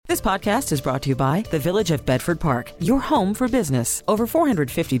This podcast is brought to you by the Village of Bedford Park, your home for business. Over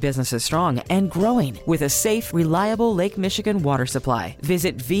 450 businesses strong and growing with a safe, reliable Lake Michigan water supply.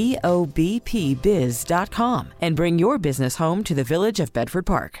 Visit VOBPBiz.com and bring your business home to the Village of Bedford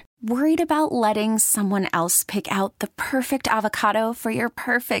Park. Worried about letting someone else pick out the perfect avocado for your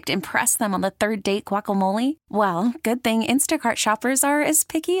perfect impress them on the third date guacamole? Well, good thing Instacart shoppers are as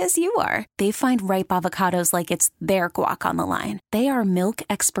picky as you are. They find ripe avocados like it's their guac on the line. They are milk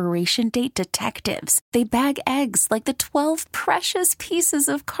expiration date detectives. They bag eggs like the 12 precious pieces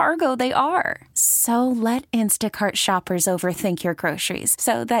of cargo they are. So let Instacart shoppers overthink your groceries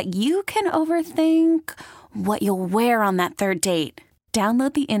so that you can overthink what you'll wear on that third date.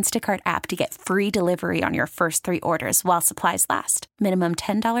 Download the Instacart app to get free delivery on your first 3 orders while supplies last. Minimum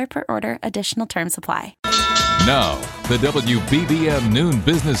 $10 per order. Additional terms apply. Now, the WBBM Noon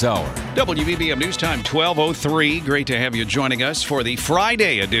Business Hour. WBBM News Time, 12:03. Great to have you joining us for the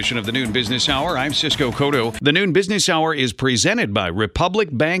Friday edition of the Noon Business Hour. I'm Cisco Cotto. The Noon Business Hour is presented by Republic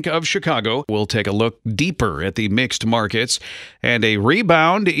Bank of Chicago. We'll take a look deeper at the mixed markets and a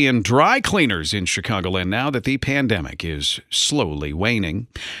rebound in dry cleaners in Chicagoland now that the pandemic is slowly waning.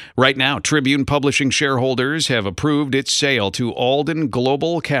 Right now, Tribune Publishing shareholders have approved its sale to Alden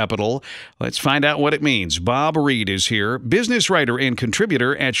Global Capital. Let's find out what it means. Bob Reed is here, business writer and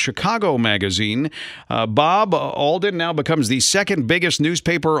contributor at Chicago Magazine. Bob, Alden now becomes the second biggest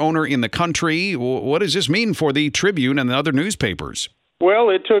newspaper owner in the country. What does this mean for the Tribune and the other newspapers? Well,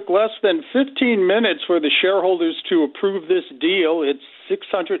 it took less than 15 minutes for the shareholders to approve this deal. It's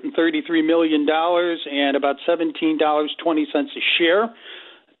 $633 million and about $17.20 a share.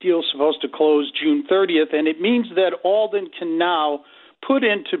 The deal's supposed to close June 30th, and it means that Alden can now put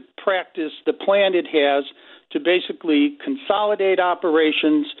into practice the plan it has to basically consolidate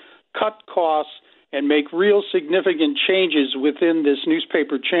operations, cut costs, and make real significant changes within this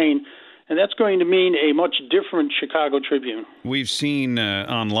newspaper chain. And that's going to mean a much different Chicago Tribune. We've seen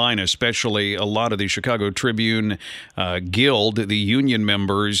online, especially, a lot of the Chicago Tribune Guild, the union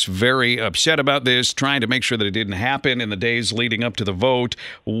members, very upset about this, trying to make sure that it didn't happen in the days leading up to the vote.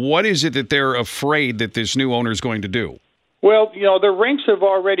 What is it that they're afraid that this new owner is going to do? Well, their ranks have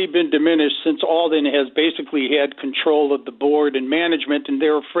already been diminished since Alden has basically had control of the board and management, and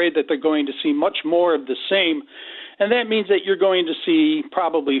they're afraid that they're going to see much more of the same. And that means that you're going to see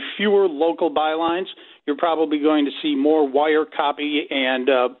probably fewer local bylines. You're probably going to see more wire copy and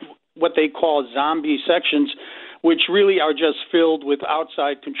what they call zombie sections, which really are just filled with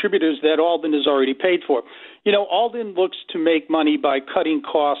outside contributors that Alden has already paid for. Alden looks to make money by cutting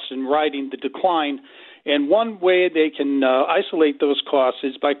costs and riding the decline. And one way they can isolate those costs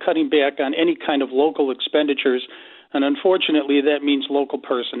is by cutting back on any kind of local expenditures. And unfortunately, that means local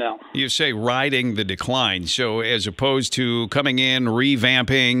personnel. You say riding the decline. So as opposed to coming in,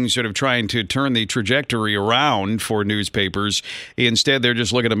 revamping, sort of trying to turn the trajectory around for newspapers, instead they're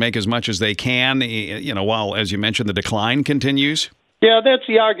just looking to make as much as they can, while, as you mentioned, the decline continues? Yeah, that's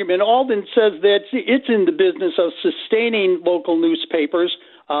the argument. Alden says that it's in the business of sustaining local newspapers,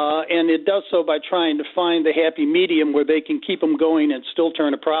 and it does so by trying to find the happy medium where they can keep them going and still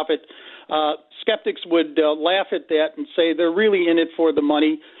turn a profit. Skeptics would laugh at that and say they're really in it for the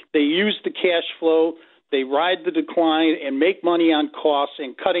money. They use the cash flow, they ride the decline and make money on costs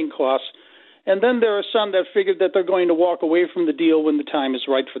and cutting costs. And then there are some that figured that they're going to walk away from the deal when the time is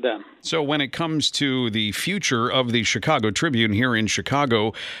right for them. So when it comes to the future of the Chicago Tribune here in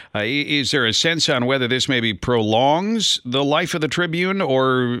Chicago, is there a sense on whether this maybe prolongs the life of the Tribune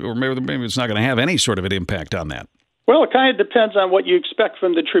or maybe it's not going to have any sort of an impact on that? Well, it kind of depends on what you expect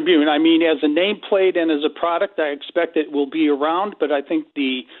from the Tribune. I mean, as a nameplate and as a product, I expect it will be around, but I think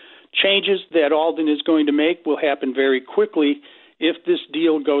the changes that Alden is going to make will happen very quickly if this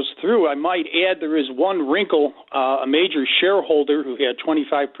deal goes through. I might add there is one wrinkle. A major shareholder who had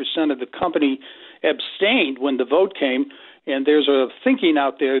 25% of the company abstained when the vote came, and there's a thinking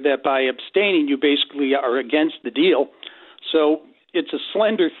out there that by abstaining, you basically are against the deal. So it's a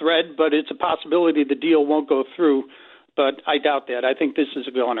slender thread, but it's a possibility the deal won't go through. But I doubt that. I think this is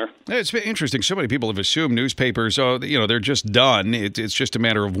a goner. It's been interesting. So many people have assumed newspapers, they're just done. It's just a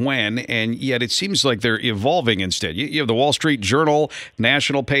matter of when. And yet it seems like they're evolving instead. You have the Wall Street Journal,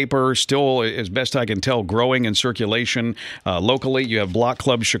 national paper, still, as best I can tell, growing in circulation locally. You have Block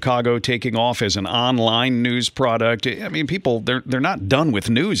Club Chicago taking off as an online news product. I mean, people, they're not done with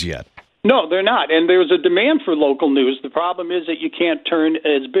news yet. No, they're not. And there's a demand for local news. The problem is that you can't turn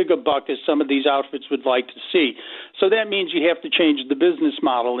as big a buck as some of these outfits would like to see. So that means you have to change the business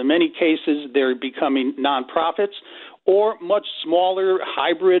model. In many cases, they're becoming nonprofits or much smaller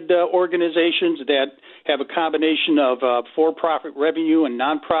hybrid organizations that have a combination of for-profit revenue and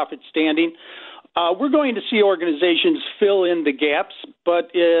nonprofit standing. We're going to see organizations fill in the gaps,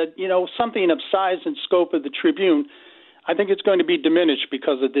 but, something of size and scope of the Tribune, I think it's going to be diminished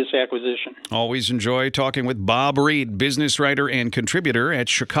because of this acquisition. Always enjoy talking with Bob Reed, business writer and contributor at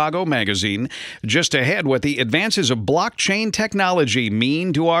Chicago Magazine. Just ahead, what the advances of blockchain technology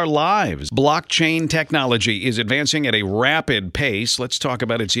mean to our lives. Blockchain technology is advancing at a rapid pace. Let's talk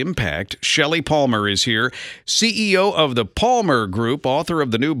about its impact. Shelley Palmer is here, CEO of the Palmer Group, author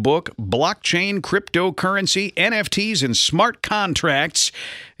of the new book, Blockchain, Cryptocurrency, NFTs, and Smart Contracts.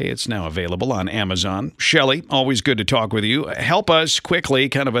 It's now available on Amazon. Shelley, always good to talk with you. Help us quickly,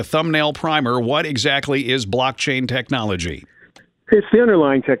 kind of a thumbnail primer. What exactly is blockchain technology? It's the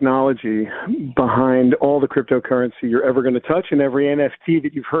underlying technology behind all the cryptocurrency you're ever going to touch and every NFT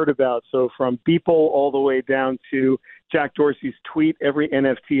that you've heard about. So from Beeple all the way down to Jack Dorsey's tweet, every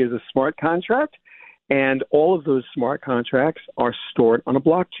NFT is a smart contract. And all of those smart contracts are stored on a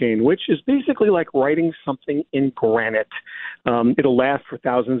blockchain, which is basically like writing something in granite. It'll last for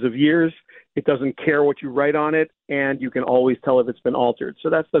thousands of years. It doesn't care what you write on it, and you can always tell if it's been altered. So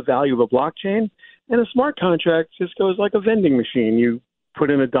that's the value of a blockchain. And a smart contract just goes like a vending machine. You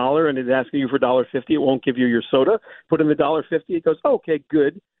put in $1 and it's asking you for $1.50. It won't give you your soda. Put in the $1.50. It goes, okay,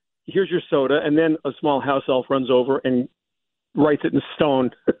 good. Here's your soda. And then a small house elf runs over and writes it in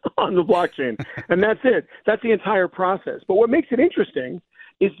stone on the blockchain. And that's it. That's the entire process. But what makes it interesting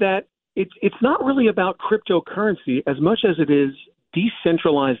is that it's not really about cryptocurrency as much as it is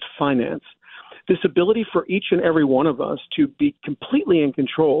decentralized finance. This ability for each and every one of us to be completely in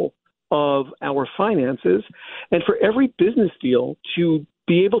control of our finances, and for every business deal to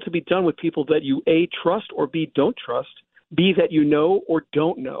be able to be done with people that you A, trust, or B, don't trust, B, that you know or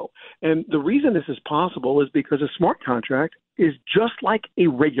don't know. And the reason this is possible is because a smart contract is just like a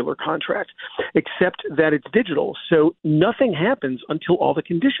regular contract, except that it's digital. So nothing happens until all the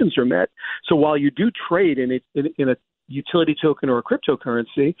conditions are met. So while you do trade in a utility token or a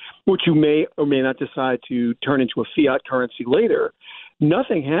cryptocurrency, which you may or may not decide to turn into a fiat currency later,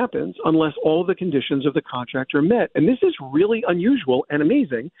 nothing happens unless all the conditions of the contract are met. And this is really unusual and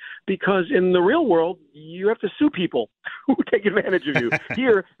amazing because in the real world, you have to sue people who take advantage of you.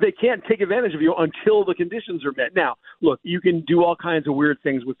 Here, they can't take advantage of you until the conditions are met. Now, look, you can do all kinds of weird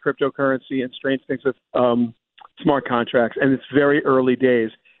things with cryptocurrency and strange things with smart contracts, and it's very early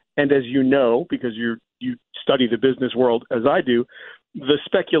days. And as you know, because you study the business world as I do, the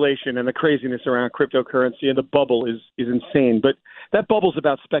speculation and the craziness around cryptocurrency and the bubble is insane. But that bubble's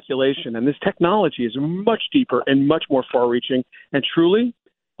about speculation, and this technology is much deeper and much more far-reaching and truly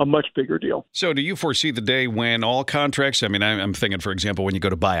a much bigger deal. So do you foresee the day when all contracts, I mean, I'm thinking, for example, when you go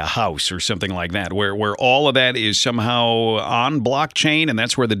to buy a house or something like that, where all of that is somehow on blockchain and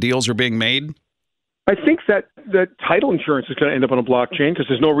that's where the deals are being made? I think that title insurance is going to end up on a blockchain because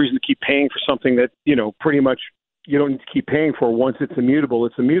there's no reason to keep paying for something that, pretty much you don't need to keep paying for. Once it's immutable,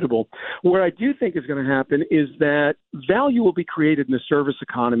 it's immutable. What I do think is going to happen is that value will be created in the service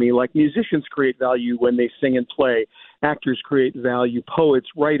economy, like musicians create value when they sing and play, actors create value, poets,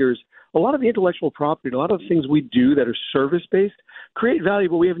 writers. A lot of the intellectual property, a lot of the things we do that are service-based create value,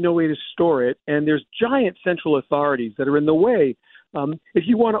 but we have no way to store it. And there's giant central authorities that are in the way. If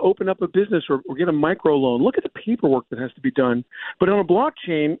you want to open up a business or get a microloan, look at the paperwork that has to be done. But on a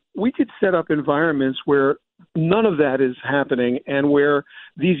blockchain, we could set up environments where none of that is happening and where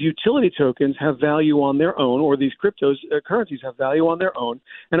these utility tokens have value on their own, or these currencies have value on their own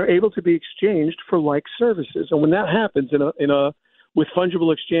and are able to be exchanged for like services. And when that happens with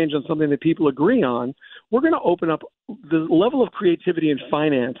fungible exchange on something that people agree on, we're going to open up the level of creativity in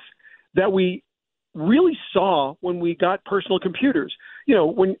finance that we really saw when we got personal computers.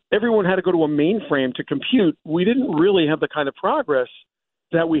 When everyone had to go to a mainframe to compute, we didn't really have the kind of progress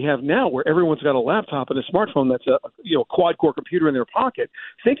that we have now, where everyone's got a laptop and a smartphone that's a quad-core computer in their pocket.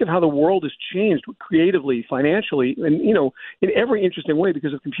 Think of how the world has changed creatively, financially, and in every interesting way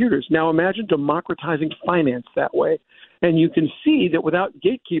because of computers. Now imagine democratizing finance that way, and you can see that without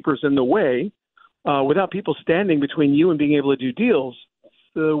gatekeepers in the way, without people standing between you and being able to do deals,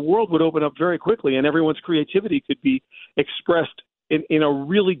 the world would open up very quickly, and everyone's creativity could be expressed in a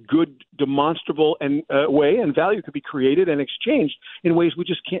really good, demonstrable way, and value could be created and exchanged in ways we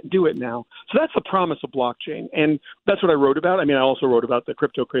just can't do it now. So that's the promise of blockchain, and that's what I wrote about. I mean, I also wrote about the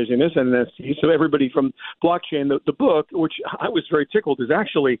crypto craziness and NFT. So everybody from blockchain, the book, which I was very tickled, is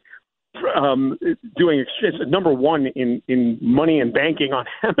actually doing it's number one in money and banking on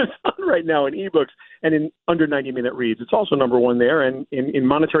Amazon right now in ebooks and in under 90-minute reads. It's also number one there and in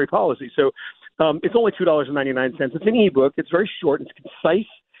monetary policy. So it's only $2.99. It's an ebook. It's very short. It's concise.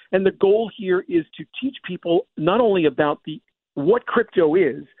 And the goal here is to teach people not only about what crypto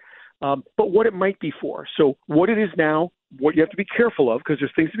is, but what it might be for. So what it is now, what you have to be careful of, because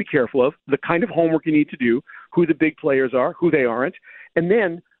there's things to be careful of, the kind of homework you need to do, who the big players are, who they aren't. And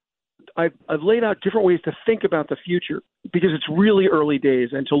then I've laid out different ways to think about the future, because it's really early days.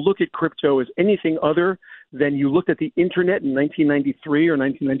 And to look at crypto as anything other than you looked at the internet in 1993 or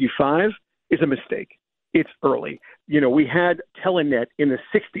 1995 is a mistake. It's early. We had Telenet in the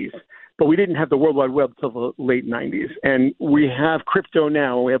 60s, but we didn't have the World Wide Web till the late 90s. And we have crypto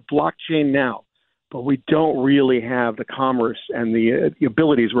now, we have blockchain now, but we don't really have the commerce and the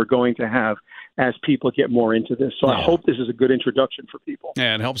abilities we're going to have as people get more into this. So I hope this is a good introduction for people.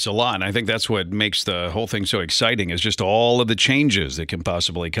 Yeah, it helps a lot. And I think that's what makes the whole thing so exciting, is just all of the changes that can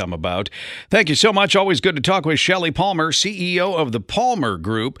possibly come about. Thank you so much. Always good to talk with Shelley Palmer, CEO of the Palmer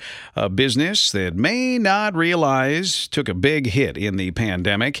Group, a business that may not realize took a big hit in the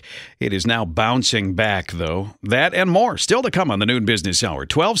pandemic. It is now bouncing back, though. That and more still to come on the Noon Business Hour,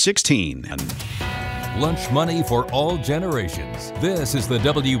 12:16. Lunch money for all generations. This is the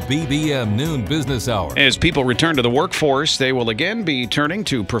WBBM Noon Business Hour. As people return to the workforce, they will again be turning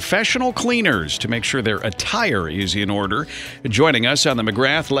to professional cleaners to make sure their attire is in order. Joining us on the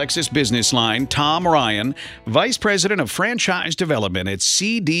McGrath Lexus Business Line, Tom Ryan, Vice President of Franchise Development at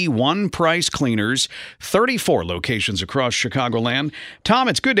CD One Price Cleaners, 34 locations across Chicagoland. Tom,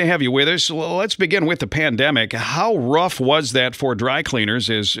 it's good to have you with us. Let's begin with the pandemic. How rough was that for dry cleaners,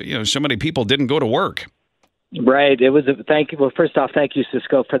 as so many people didn't go to work? Right. It was thank you. Well, first off, thank you,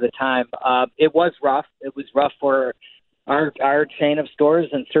 Cisco, for the time. It was rough. It was rough for our chain of stores,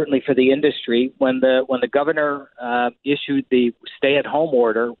 and certainly for the industry. When the governor issued the stay-at-home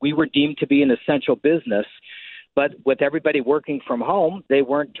order, we were deemed to be an essential business. But with everybody working from home, they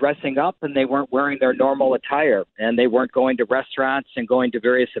weren't dressing up and they weren't wearing their normal attire, and they weren't going to restaurants and going to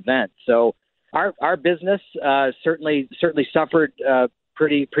various events. So our business certainly suffered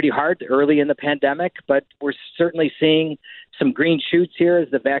pretty hard early in the pandemic, but we're certainly seeing some green shoots here as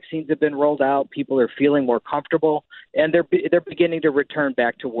the vaccines have been rolled out. People are feeling more comfortable, and they're beginning to return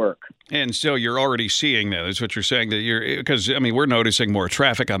back to work. And so you're already seeing that. That's what you're saying, because we're noticing more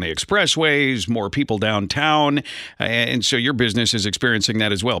traffic on the expressways, more people downtown, and so your business is experiencing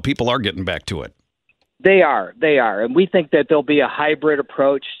that as well. People are getting back to it. They are. And we think that there'll be a hybrid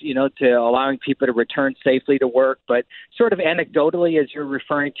approach, to allowing people to return safely to work. But sort of anecdotally, as you're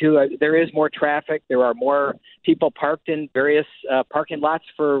referring to, there is more traffic. There are more people parked in various parking lots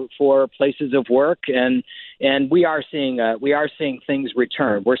for places of work. And we are seeing things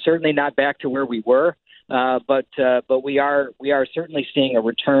return. We're certainly not back to where we were. But we are certainly seeing a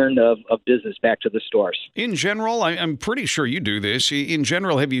return of business back to the stores. In general, I'm pretty sure you do this. In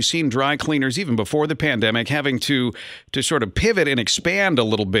general, have you seen dry cleaners, even before the pandemic, having to sort of pivot and expand a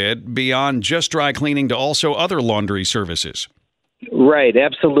little bit beyond just dry cleaning to also other laundry services? Right,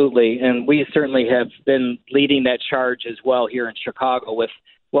 absolutely. And we certainly have been leading that charge as well here in Chicago with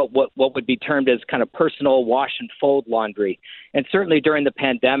what would be termed as kind of personal wash and fold laundry. And certainly during the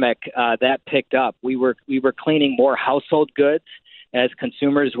pandemic, that picked up. We were cleaning more household goods as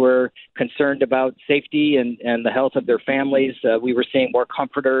consumers were concerned about safety and the health of their families. We were seeing more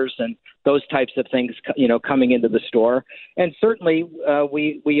comforters and those types of things, coming into the store. And certainly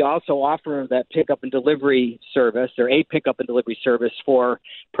we also offer that pickup and delivery service, or a pickup and delivery service for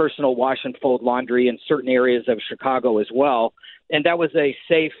personal wash and fold laundry in certain areas of Chicago as well. And that was a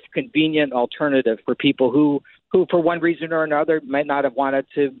safe, convenient alternative for people who for one reason or another might not have wanted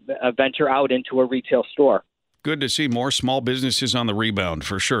to venture out into a retail store. Good to see more small businesses on the rebound,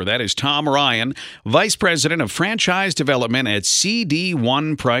 for sure. That is Tom Ryan, Vice President of Franchise Development at CD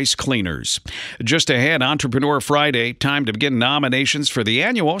One Price Cleaners. Just ahead, Entrepreneur Friday, time to begin nominations for the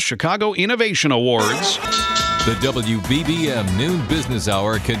annual Chicago Innovation Awards. The WBBM Noon Business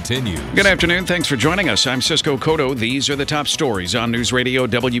Hour continues. Good afternoon. Thanks for joining us. I'm Cisco Cotto. These are the top stories on News Radio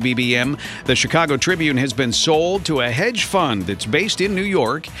WBBM. The Chicago Tribune has been sold to a hedge fund that's based in New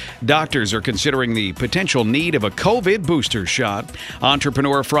York. Doctors are considering the potential need of a COVID booster shot.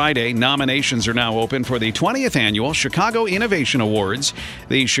 Entrepreneur Friday, nominations are now open for the 20th annual Chicago Innovation Awards.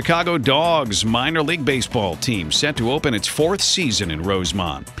 The Chicago Dogs minor league baseball team set to open its fourth season in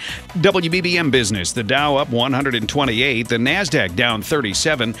Rosemont. WBBM Business, the Dow up 1 128. The NASDAQ down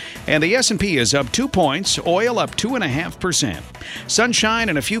 37. And the S&P is up 2 points. Oil up 2.5%. Sunshine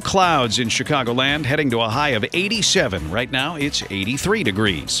and a few clouds in Chicagoland, heading to a high of 87. Right now, it's 83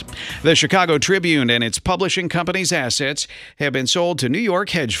 degrees. The Chicago Tribune and its publishing company's assets have been sold to New York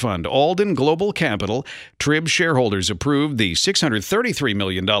hedge fund Alden Global Capital. Trib shareholders approved the $633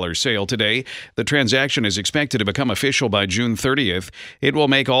 million sale today. The transaction is expected to become official by June 30th. It will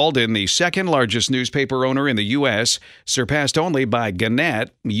make Alden the second largest newspaper owner in the U.S., surpassed only by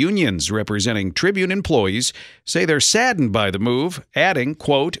Gannett. Unions representing Tribune employees say they're saddened by the move, adding,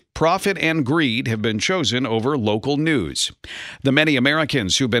 quote, "Profit and greed have been chosen over local news." The many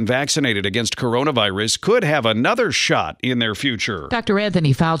Americans who've been vaccinated against coronavirus could have another shot in their future. Dr.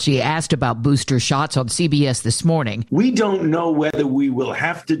 Anthony Fauci asked about booster shots on CBS this morning. We don't know whether we will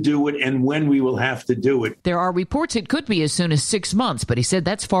have to do it and when we will have to do it. There are reports it could be as soon as 6 months, but he said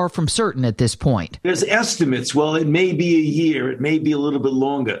that's far from certain at this point. There's estimates. Well, it may be a year. It may be a little bit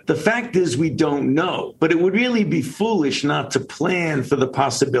longer. The fact is we don't know, but it would really be foolish not to plan for the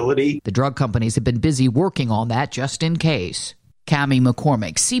possibility. The drug companies have been busy working on that just in case. Cammie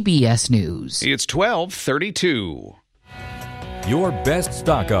McCormick, CBS News. It's 12:32. Your best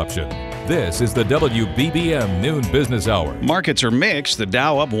stock option. This is the WBBM Noon Business Hour. Markets are mixed. The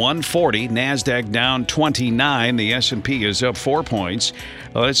Dow up 140, NASDAQ down 29. The S&P is up 4 points.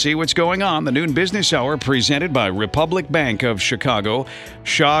 Let's see what's going on. The Noon Business Hour presented by Republic Bank of Chicago.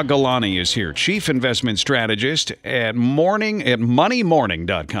 Shah Galani is here, Chief Investment Strategist at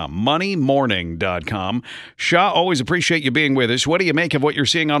moneymorning.com. Moneymorning.com. Shah, always appreciate you being with us. What do you make of what you're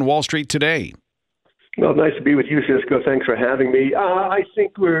seeing on Wall Street today? Well, nice to be with you, Cisco. Thanks for having me. I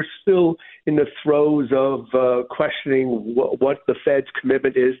think we're still in the throes of questioning what the Fed's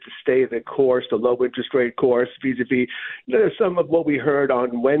commitment is to stay the course, the low interest rate course, vis-a-vis some of what we heard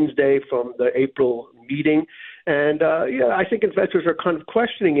on Wednesday from the April meeting. And, I think investors are kind of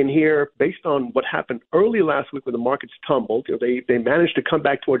questioning in here based on what happened early last week when the markets tumbled. They managed to come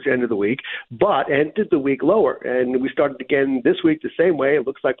back towards the end of the week, but ended the week lower. And we started again this week the same way. It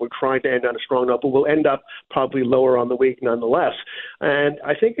looks like we're trying to end on a strong note, but we'll end up probably lower on the week nonetheless. And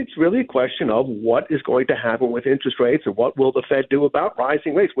I think it's really a question of what is going to happen with interest rates and what will the Fed do about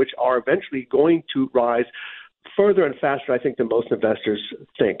rising rates, which are eventually going to rise further and faster, I think, than most investors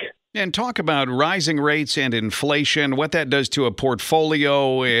think. And talk about rising rates and inflation, what that does to a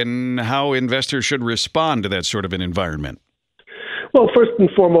portfolio and how investors should respond to that sort of an environment. Well, first and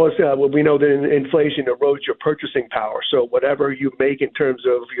foremost, we know that inflation erodes your purchasing power. So whatever you make in terms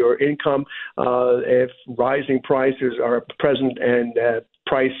of your income, if rising prices are present and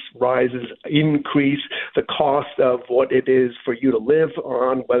price rises increase, the cost of what it is for you to live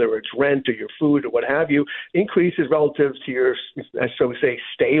on, whether it's rent or your food or what have you, increases relative to your, so we say,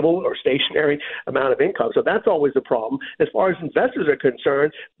 stable or stationary amount of income. So that's always a problem. As far as investors are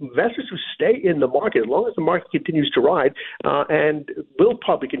concerned, investors who stay in the market, as long as the market continues to ride, and will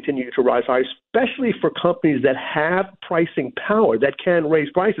probably continue to rise high, especially for companies that have pricing power, that can raise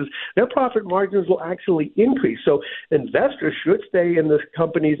prices, their profit margins will actually increase. So investors should stay in the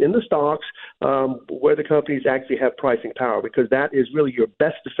companies, in the stocks, where the companies actually have pricing power, because that is really your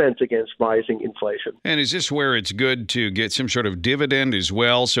best defense against rising inflation. And is this where it's good to get some sort of dividend as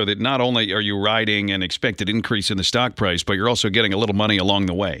well, so that not only are you riding an expected increase in the stock price, but you're also getting a little money along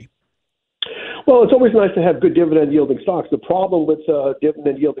the way? Well, it's always nice to have good dividend-yielding stocks. The problem with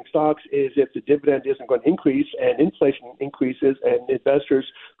dividend-yielding stocks is if the dividend isn't going to increase and inflation increases and investors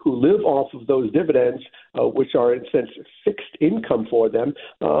who live off of those dividends, which are in a sense fixed income for them,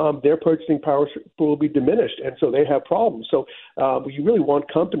 their purchasing power will be diminished, and so they have problems. So you really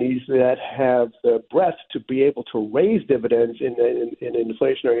want companies that have the breadth to be able to raise dividends in an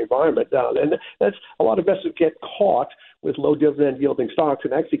inflationary environment. And that's a lot of investors get caught with low dividend yielding stocks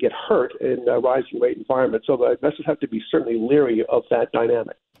and actually get hurt in a rising rate environment. So the investors have to be certainly leery of that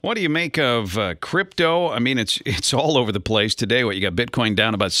dynamic. What do you make of crypto? I mean, it's all over the place today. You got Bitcoin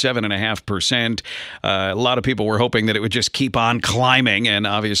down about 7.5%. A lot of people were hoping that it would just keep on climbing, and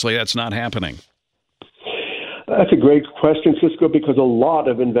obviously that's not happening. That's a great question, Cisco, because a lot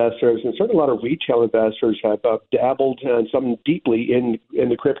of investors, and certainly a lot of retail investors, have dabbled and some deeply in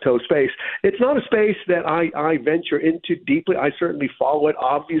the crypto space. It's not a space that I venture into deeply. I certainly follow it,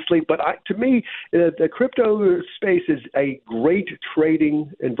 obviously, but to me, the crypto space is a great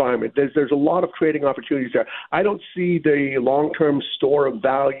trading environment. There's a lot of trading opportunities there. I don't see the long-term store of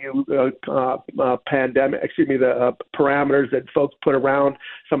value the parameters that folks put around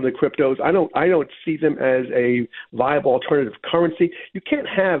some of the cryptos. I don't see them as a viable alternative currency. You can't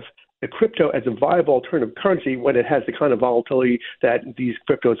have a crypto as a viable alternative currency when it has the kind of volatility that these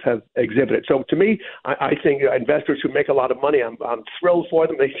cryptos have exhibited. So to me, I think investors who make a lot of money, I'm thrilled for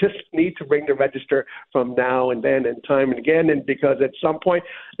them. They just need to ring the register from now and then and time and again, and because at some point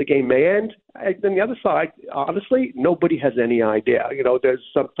the game may end. And then the other side, honestly, nobody has any idea. There's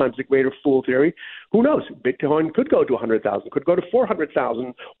sometimes the greater fool theory. Who knows? Bitcoin could go to 100,000, could go to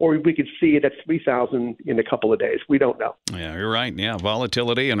 400,000, or we could see it at 3,000 in a couple of days. We don't know. Yeah, you're right. Yeah,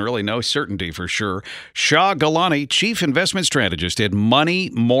 volatility and really no certainty for sure. Shah Gilani, Chief Investment Strategist at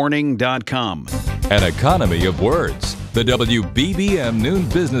MoneyMorning.com. An economy of words. The WBBM Noon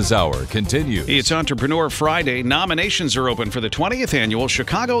Business Hour continues. It's Entrepreneur Friday. Nominations are open for the 20th Annual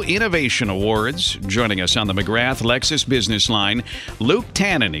Chicago Innovation Awards. Joining us on the McGrath Lexus Business Line, Luke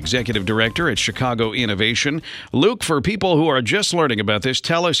Tannen, Executive Director at Chicago Innovation. Luke, for people who are just learning about this,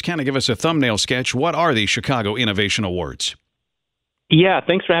 tell us, kind of give us a thumbnail sketch. What are the Chicago Innovation Awards? Yeah,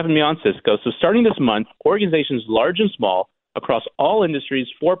 thanks for having me on, Cisco. So starting this month, organizations large and small across all industries,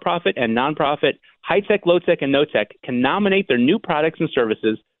 for-profit and nonprofit, high-tech, low-tech, and no-tech, can nominate their new products and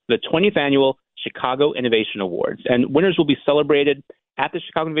services for the 20th Annual Chicago Innovation Awards. And winners will be celebrated at the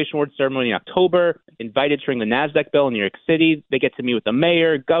Chicago Innovation Awards ceremony in October, invited to ring the NASDAQ bell in New York City. They get to meet with the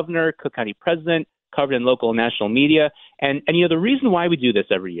mayor, governor, Cook County president, covered in local and national media. And the reason why we do this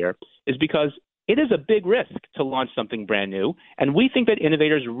every year is because it is a big risk to launch something brand new, and we think that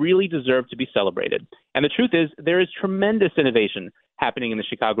innovators really deserve to be celebrated. And the truth is, there is tremendous innovation happening in the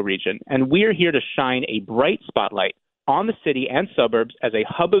Chicago region, and we're here to shine a bright spotlight on the city and suburbs as a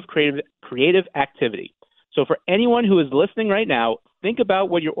hub of creative activity. So for anyone who is listening right now, think about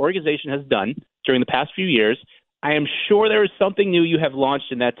what your organization has done during the past few years. I am sure there is something new you have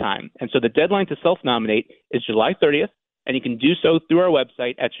launched in that time. And so the deadline to self-nominate is July 30th. And you can do so through our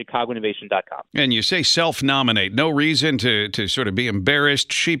website at chicagoinnovation.com. And you say self-nominate. No reason to sort of be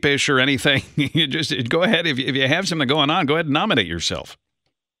embarrassed, sheepish, or anything. You just go ahead. If you have something going on, go ahead and nominate yourself.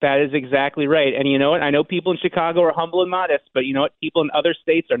 That is exactly right. And you know what? I know people in Chicago are humble and modest, but you know what? People in other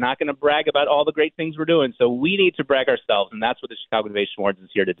states are not going to brag about all the great things we're doing. So we need to brag ourselves, and that's what the Chicago Innovation Awards is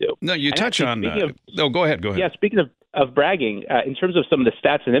here to do. No, you touch on go ahead. Yeah, speaking of bragging, in terms of some of the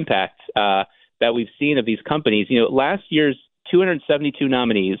stats and impact that we've seen of these companies, last year's 272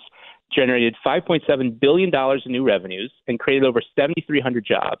 nominees generated $5.7 billion in new revenues and created over 7,300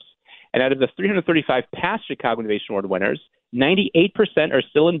 jobs. And out of the 335 past Chicago Innovation Award winners, 98% are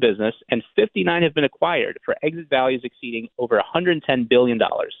still in business and 59 have been acquired for exit values exceeding over $110 billion.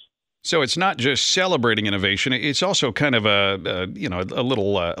 So it's not just celebrating innovation; it's also kind of a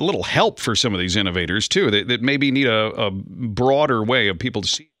little help for some of these innovators too that maybe need a broader way of people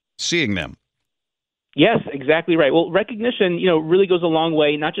seeing them. Yes, exactly right. Well, recognition, really goes a long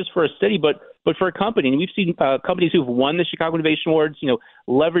way, not just for a city, but for a company. And we've seen companies who've won the Chicago Innovation Awards,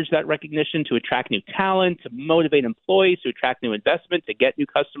 leverage that recognition to attract new talent, to motivate employees, to attract new investment, to get new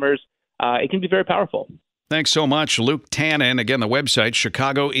customers. It can be very powerful. Thanks so much, Luke Tannen. Again, the website,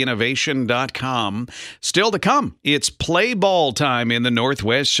 chicagoinnovation.com. Still to come, it's play ball time in the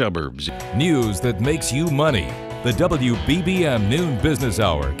northwest suburbs. News that makes you money. The WBBM Noon Business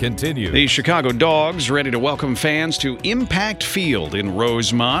Hour continues. The Chicago Dogs ready to welcome fans to Impact Field in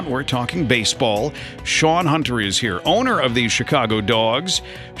Rosemont. We're talking baseball. Sean Hunter is here, owner of the Chicago Dogs.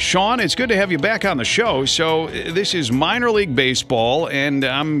 Sean, it's good to have you back on the show. So this is minor league baseball, and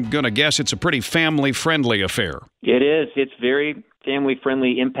I'm going to guess it's a pretty family-friendly affair. It is. It's very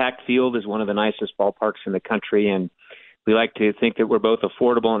family-friendly. Impact Field is one of the nicest ballparks in the country, and we like to think that we're both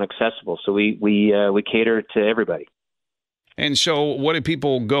affordable and accessible, so we cater to everybody. And so what do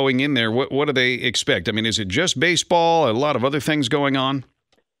people going in there, what do they expect? I mean, is it just baseball, a lot of other things going on?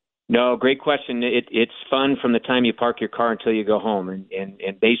 No, great question. It's fun from the time you park your car until you go home,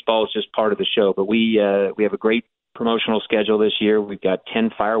 and baseball is just part of the show. But we have a great promotional schedule this year. We've got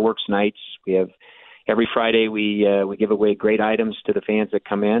 10 fireworks nights. We have every Friday we give away great items to the fans that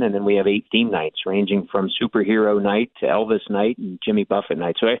come in, and then we have 8 theme nights ranging from superhero night to Elvis night and Jimmy Buffett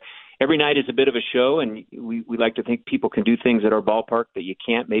night. So every night is a bit of a show, and we like to think people can do things at our ballpark that you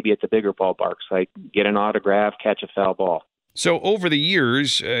can't maybe at the bigger ballparks, like get an autograph, catch a foul ball. So over the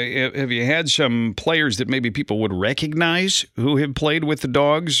years, have you had some players that maybe people would recognize who have played with the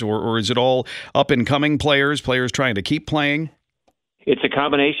Dogs, or is it all up-and-coming players trying to keep playing? It's a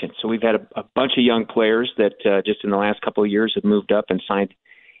combination. So we've had a bunch of young players that just in the last couple of years have moved up and signed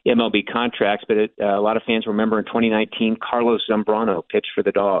MLB contracts. But a lot of fans remember in 2019, Carlos Zambrano pitched for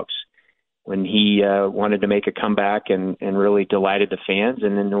the Dogs when he wanted to make a comeback and really delighted the fans.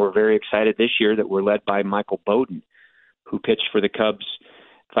 And then we're very excited this year that we're led by Michael Bowden, who pitched for the Cubs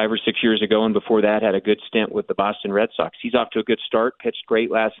 5 or 6 years ago, and before that had a good stint with the Boston Red Sox. He's off to a good start, pitched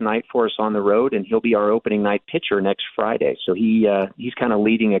great last night for us on the road, and he'll be our opening night pitcher next Friday. So he's kind of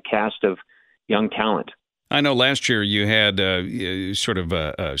leading a cast of young talent. I know last year you had sort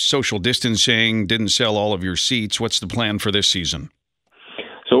of social distancing, didn't sell all of your seats. What's the plan for this season?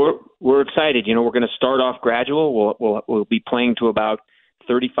 So we're excited. We're going to start off gradual. We'll be playing to about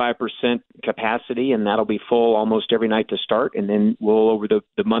 35% capacity, and that'll be full almost every night to start. And then we'll, over the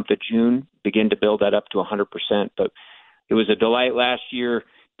month of June, begin to build that up to 100%. But it was a delight last year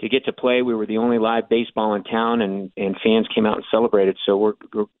to get to play. We were the only live baseball in town, and fans came out and celebrated. So we're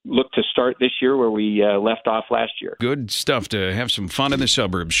look to start this year where we left off last year. Good stuff to have some fun in the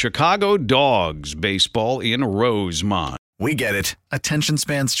suburbs. Chicago Dogs baseball in Rosemont. We get it. Attention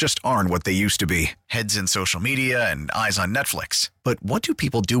spans just aren't what they used to be. Heads in social media and eyes on Netflix. But what do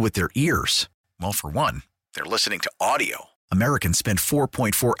people do with their ears? Well, for one, they're listening to audio. Americans spend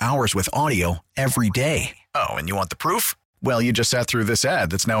 4.4 hours with audio every day. Oh, and you want the proof? Well, you just sat through this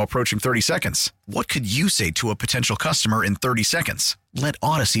ad that's now approaching 30 seconds. What could you say to a potential customer in 30 seconds? Let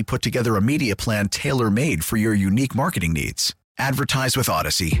Odyssey put together a media plan tailor-made for your unique marketing needs. Advertise with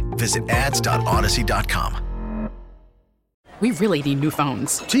Odyssey. Visit ads.odyssey.com. We really need new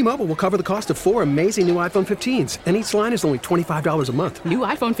phones. T-Mobile will cover the cost of 4 amazing new iPhone 15s, and each line is only $25 a month. New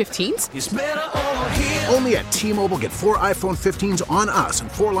iPhone 15s? It's better over here. Only at T-Mobile, get 4 iPhone 15s on us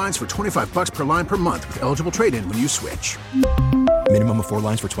and 4 lines for $25 per line per month with eligible trade-in when you switch. Minimum of 4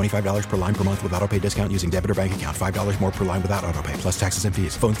 lines for $25 per line per month with autopay discount using debit or bank account. $5 more per line without autopay, plus taxes and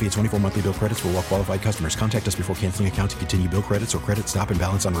fees. Phone fee at 24 monthly bill credits for well-qualified customers. Contact us before canceling account to continue bill credits or credit stop and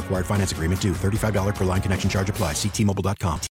balance on required finance agreement due. $35 per line connection charge applies. See T-Mobile.com.